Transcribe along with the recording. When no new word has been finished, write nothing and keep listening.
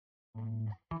Hello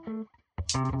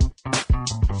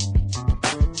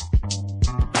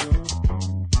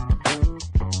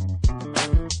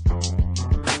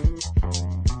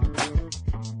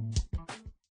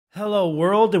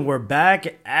world, and we're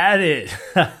back at it.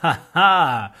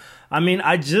 I mean,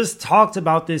 I just talked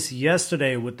about this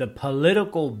yesterday with the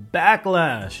political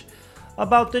backlash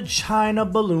about the China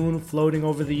balloon floating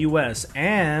over the US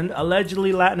and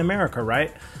allegedly Latin America,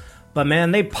 right? But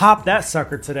man, they popped that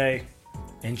sucker today.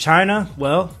 And China,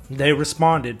 well, they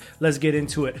responded. Let's get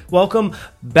into it. Welcome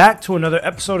back to another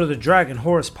episode of the Dragon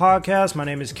Horse Podcast. My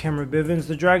name is Cameron Bivens,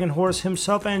 the Dragon Horse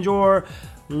himself, and your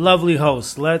lovely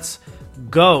host. Let's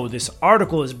go. This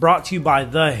article is brought to you by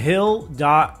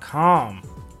TheHill.com.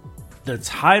 The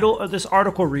title of this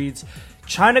article reads,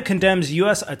 China condemns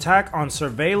U.S. attack on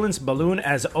surveillance balloon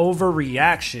as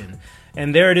overreaction.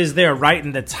 And there it is there, right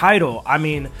in the title. I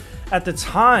mean, at the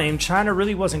time, China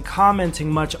really wasn't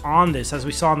commenting much on this, as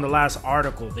we saw in the last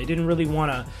article. They didn't really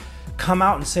want to come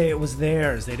out and say it was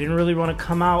theirs. They didn't really want to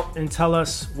come out and tell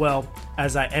us, well,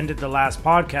 as I ended the last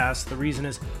podcast, the reason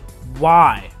is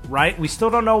why, right? We still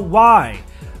don't know why.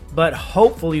 But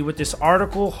hopefully with this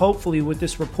article, hopefully with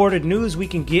this reported news, we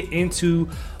can get into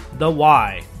the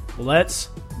why. Let's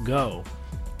go.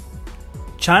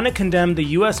 China condemned the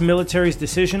U.S. military's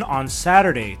decision on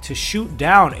Saturday to shoot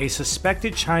down a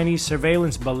suspected Chinese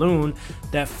surveillance balloon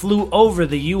that flew over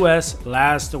the U.S.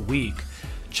 last week.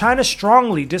 China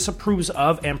strongly disapproves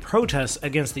of and protests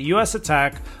against the U.S.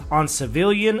 attack on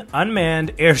civilian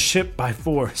unmanned airship by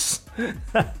force.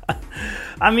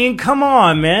 I mean, come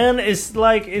on, man. It's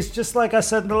just like I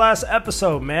said in the last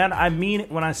episode, man. I mean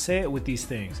it when I say it with these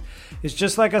things. It's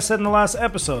just like I said in the last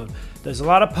episode. There's a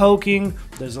lot of poking,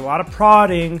 there's a lot of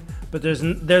prodding, but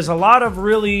there's a lot of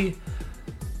really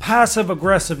passive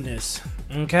aggressiveness,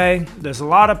 okay? There's a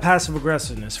lot of passive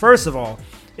aggressiveness. First of all,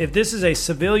 if this is a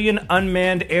civilian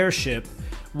unmanned airship,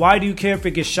 why do you care if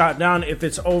it gets shot down if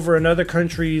it's over another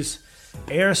country's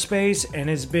airspace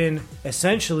and it's been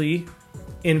essentially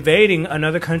invading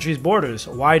another country's borders?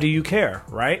 Why do you care,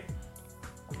 right?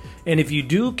 And if you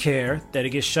do care that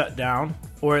it gets shut down,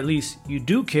 or at least you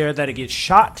do care that it gets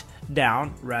shot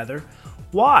down, rather,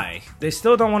 why? They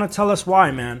still don't want to tell us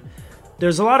why, man.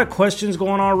 There's a lot of questions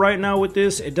going on right now with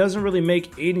this. It doesn't really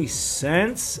make any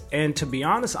sense. And to be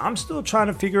honest, I'm still trying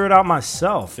to figure it out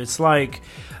myself. It's like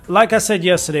I said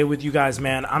yesterday with you guys,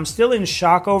 man, I'm still in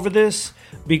shock over this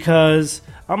because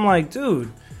I'm like,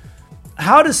 dude,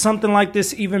 how does something like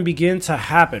this even begin to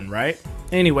happen, right?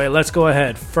 Anyway, let's go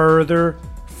ahead further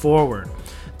forward.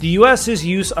 The U.S.'s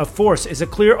use of force is a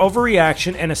clear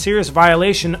overreaction and a serious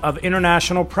violation of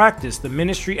international practice, the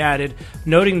ministry added,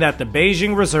 noting that the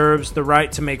Beijing reserves the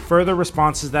right to make further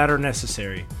responses that are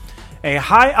necessary. A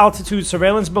high-altitude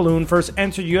surveillance balloon first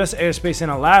entered U.S. airspace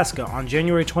in Alaska on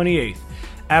January 28th.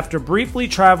 After briefly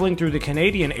traveling through the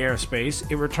Canadian airspace,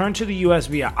 it returned to the U.S.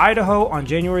 via Idaho on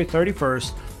January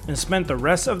 31st and spent the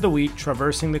rest of the week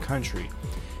traversing the country.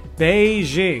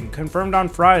 Beijing confirmed on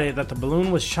Friday that the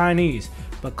balloon was Chinese,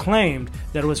 but claimed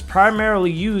that it was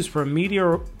primarily used for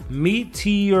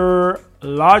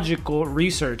meteorological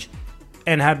research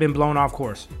and had been blown off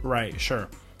course. Right, sure.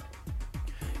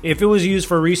 If it was used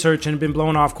for research and been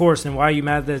blown off course, then why are you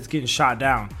mad that it's getting shot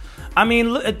down? I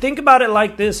mean, think about it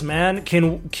like this, man.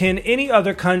 Can any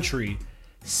other country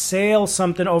sail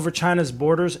something over China's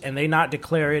borders and they not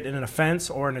declare it an offense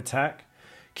or an attack?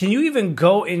 Can you even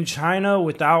go in China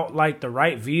without like the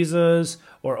right visas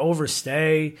or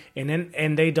overstay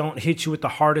and they don't hit you with the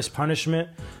hardest punishment?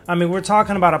 I mean, we're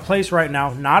talking about a place right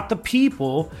now, not the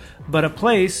people, but a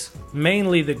place,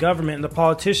 mainly the government and the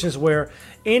politicians, where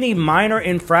any minor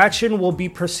infraction will be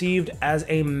perceived as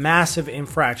a massive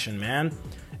infraction, man.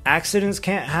 Accidents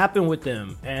can't happen with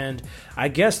them. And I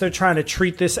guess they're trying to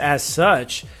treat this as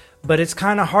such, but it's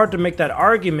kind of hard to make that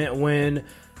argument when,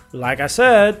 like I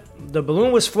said, the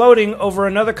balloon was floating over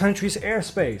another country's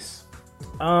airspace.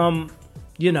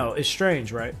 It's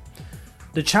strange, right?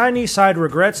 The Chinese side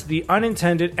regrets the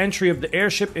unintended entry of the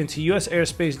airship into U.S.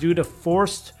 airspace due to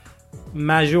force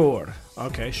majeure.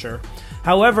 Okay, sure.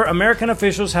 However, American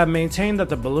officials have maintained that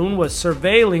the balloon was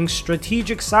surveilling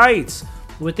strategic sites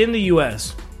within the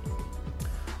U.S.,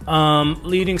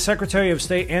 leading Secretary of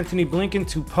State Antony Blinken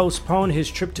to postpone his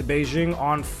trip to Beijing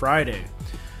on Friday.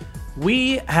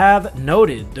 We have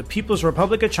noted the People's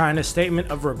Republic of China's statement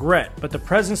of regret, but the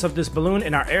presence of this balloon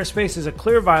in our airspace is a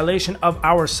clear violation of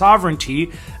our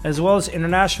sovereignty as well as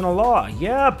international law.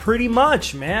 Yeah, pretty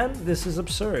much, man. This is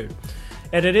absurd.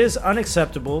 And it is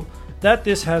unacceptable that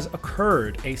this has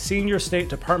occurred, a senior State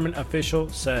Department official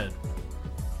said.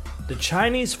 the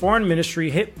Chinese Foreign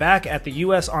Ministry hit back at the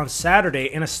U.S. on Saturday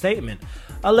in a statement,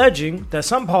 alleging that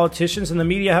some politicians and the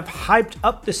media have hyped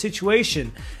up the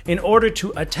situation in order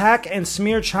to attack and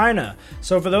smear China.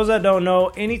 So for those that don't know,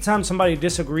 anytime somebody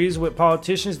disagrees with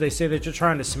politicians, they say that you're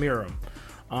trying to smear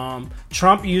them.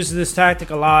 Trump uses this tactic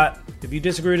a lot. If you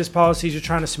disagree with his policies, you're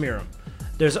trying to smear him.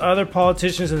 There's other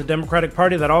politicians in the Democratic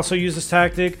Party that also use this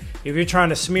tactic. If you're trying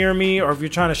to smear me or if you're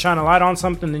trying to shine a light on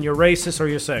something, then you're racist or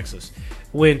you're sexist,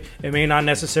 when it may not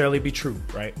necessarily be true,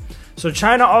 right? So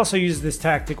China also uses this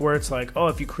tactic where it's like, oh,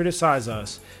 if you criticize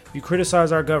us, if you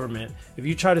criticize our government, if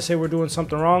you try to say we're doing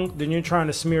something wrong, then you're trying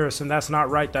to smear us, and that's not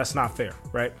right, that's not fair,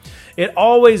 right? It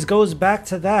always goes back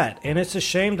to that, and it's a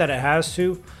shame that it has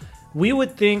to. We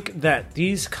would think that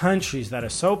these countries that are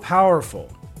so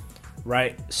powerful,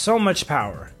 right? So much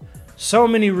power, so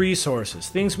many resources,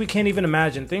 things we can't even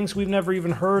imagine, things we've never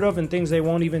even heard of, and things they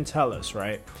won't even tell us,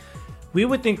 right? We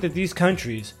would think that these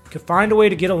countries could find a way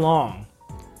to get along,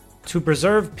 to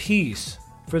preserve peace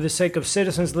for the sake of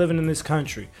citizens living in this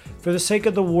country, for the sake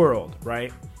of the world,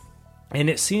 right? And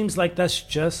it seems like that's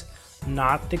just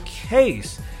not the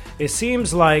case. It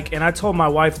seems like, and I told my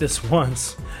wife this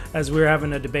once as we were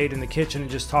having a debate in the kitchen and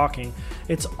just talking,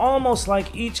 it's almost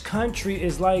like each country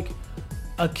is like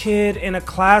a kid in a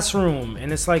classroom,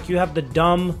 and it's like you have the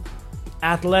dumb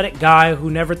athletic guy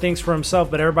who never thinks for himself,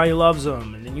 but everybody loves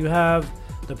him, and then you have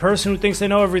the person who thinks they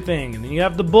know everything, and then you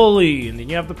have the bully, and then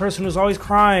you have the person who's always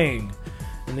crying,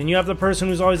 and then you have the person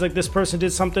who's always like, this person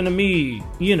did something to me.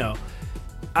 You know,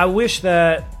 I wish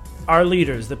that our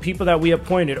leaders, the people that we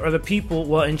appointed, or the people,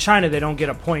 well, in China they don't get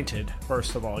appointed.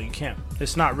 First of all, you can't,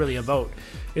 it's not really a vote,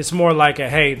 it's more like a,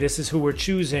 hey, this is who we're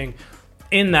choosing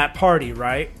in that party,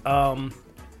 right?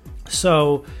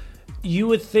 So you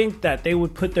would think that they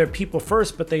would put their people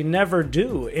first, but they never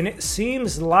do. And it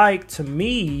seems like to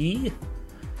me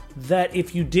that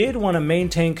if you did want to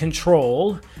maintain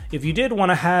control, if you did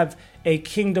want to have a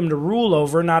kingdom to rule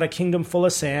over, not a kingdom full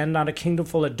of sand, not a kingdom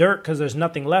full of dirt because there's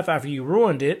nothing left after you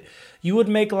ruined it, you would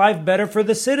make life better for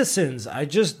the citizens. I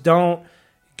just don't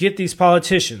get these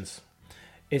politicians.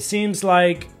 It seems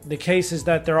like the case is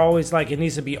that they're always like, it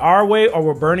needs to be our way or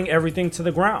we're burning everything to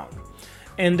the ground.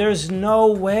 And there's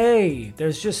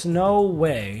just no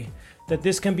way that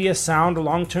this can be a sound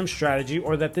long-term strategy,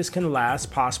 or that this can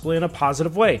last possibly in a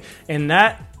positive way. And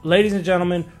that, ladies and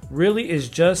gentlemen, really is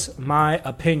just my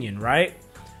opinion, right?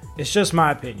 It's just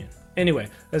my opinion. Anyway,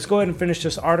 let's go ahead and finish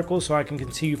this article so I can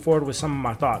continue forward with some of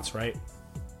my thoughts, right?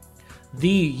 The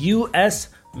U.S.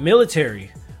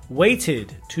 military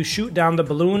waited to shoot down the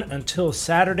balloon until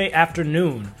Saturday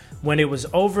afternoon when it was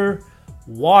over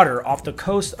water off the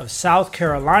coast of South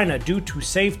Carolina due to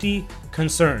safety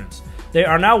concerns. They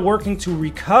are now working to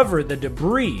recover the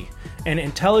debris and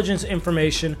intelligence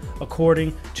information,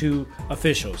 according to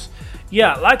officials.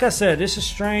 Yeah, like I said, this is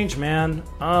strange, man.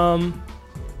 I'll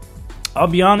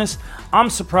be honest, I'm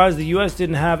surprised the U.S.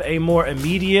 didn't have a more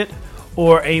immediate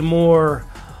or a more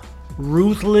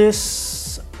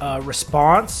ruthless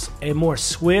response, a more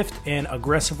swift and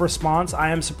aggressive response.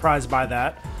 I am surprised by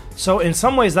that. So in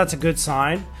some ways, that's a good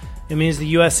sign. It means the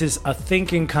U.S. is a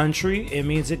thinking country. It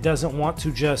means it doesn't want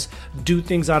to just do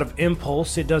things out of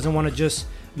impulse. It doesn't want to just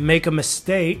make a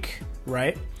mistake,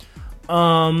 right?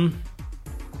 But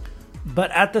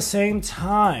at the same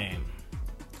time,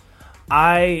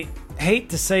 I hate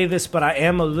to say this, but I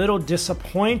am a little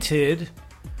disappointed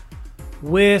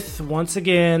with, once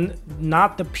again,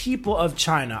 not the people of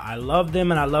China. I love them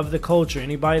and I love the culture.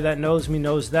 Anybody that knows me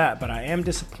knows that. But I am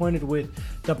disappointed with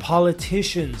the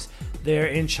politicians there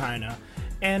in China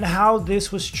and how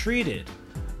this was treated.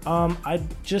 I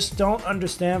just don't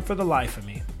understand for the life of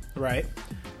me, right?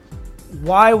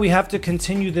 Why we have to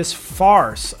continue this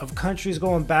farce of countries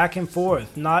going back and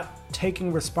forth, not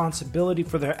taking responsibility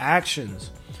for their actions,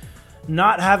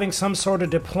 not having some sort of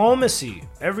diplomacy.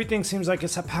 Everything seems like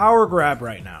it's a power grab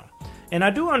right now. And I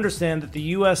do understand that the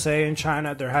USA and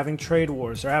China, they're having trade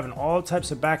wars. They're having all types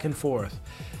of back and forth.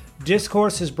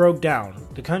 Discourse has broke down.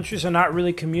 The countries are not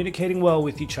really communicating well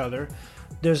with each other.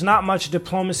 There's not much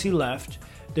diplomacy left.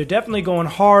 They're definitely going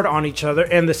hard on each other.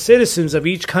 And the citizens of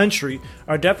each country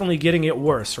are definitely getting it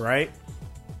worse, right?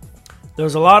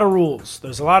 There's a lot of rules.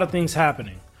 There's a lot of things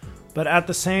happening. But at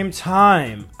the same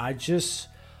time, I just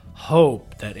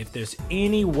hope that if there's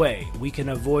any way we can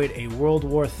avoid a World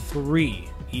War III,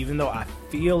 even though I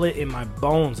feel it in my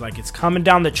bones, like it's coming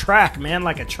down the track, man,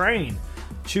 like a train.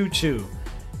 Choo-choo.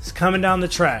 It's coming down the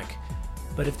track.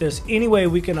 But if there's any way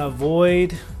we can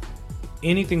avoid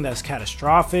anything that's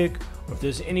catastrophic, or if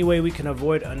there's any way we can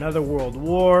avoid another world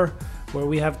war where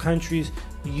we have countries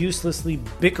uselessly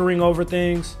bickering over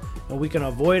things and we can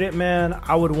avoid it, man,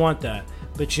 I would want that.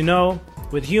 But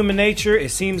with human nature,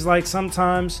 it seems like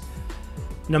sometimes,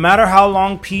 no matter how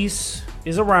long peace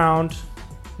is around,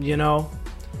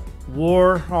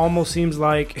 war almost seems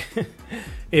like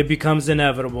it becomes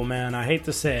inevitable, man. I hate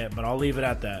to say it, but I'll leave it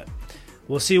at that.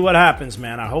 We'll see what happens,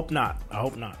 man. I hope not.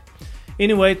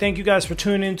 Anyway, thank you guys for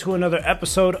tuning in to another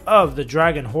episode of the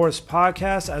Dragon Horse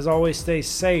Podcast. As always, stay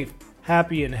safe,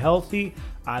 happy, and healthy.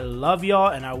 I love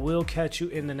y'all, and I will catch you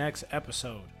in the next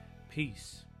episode.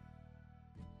 Peace.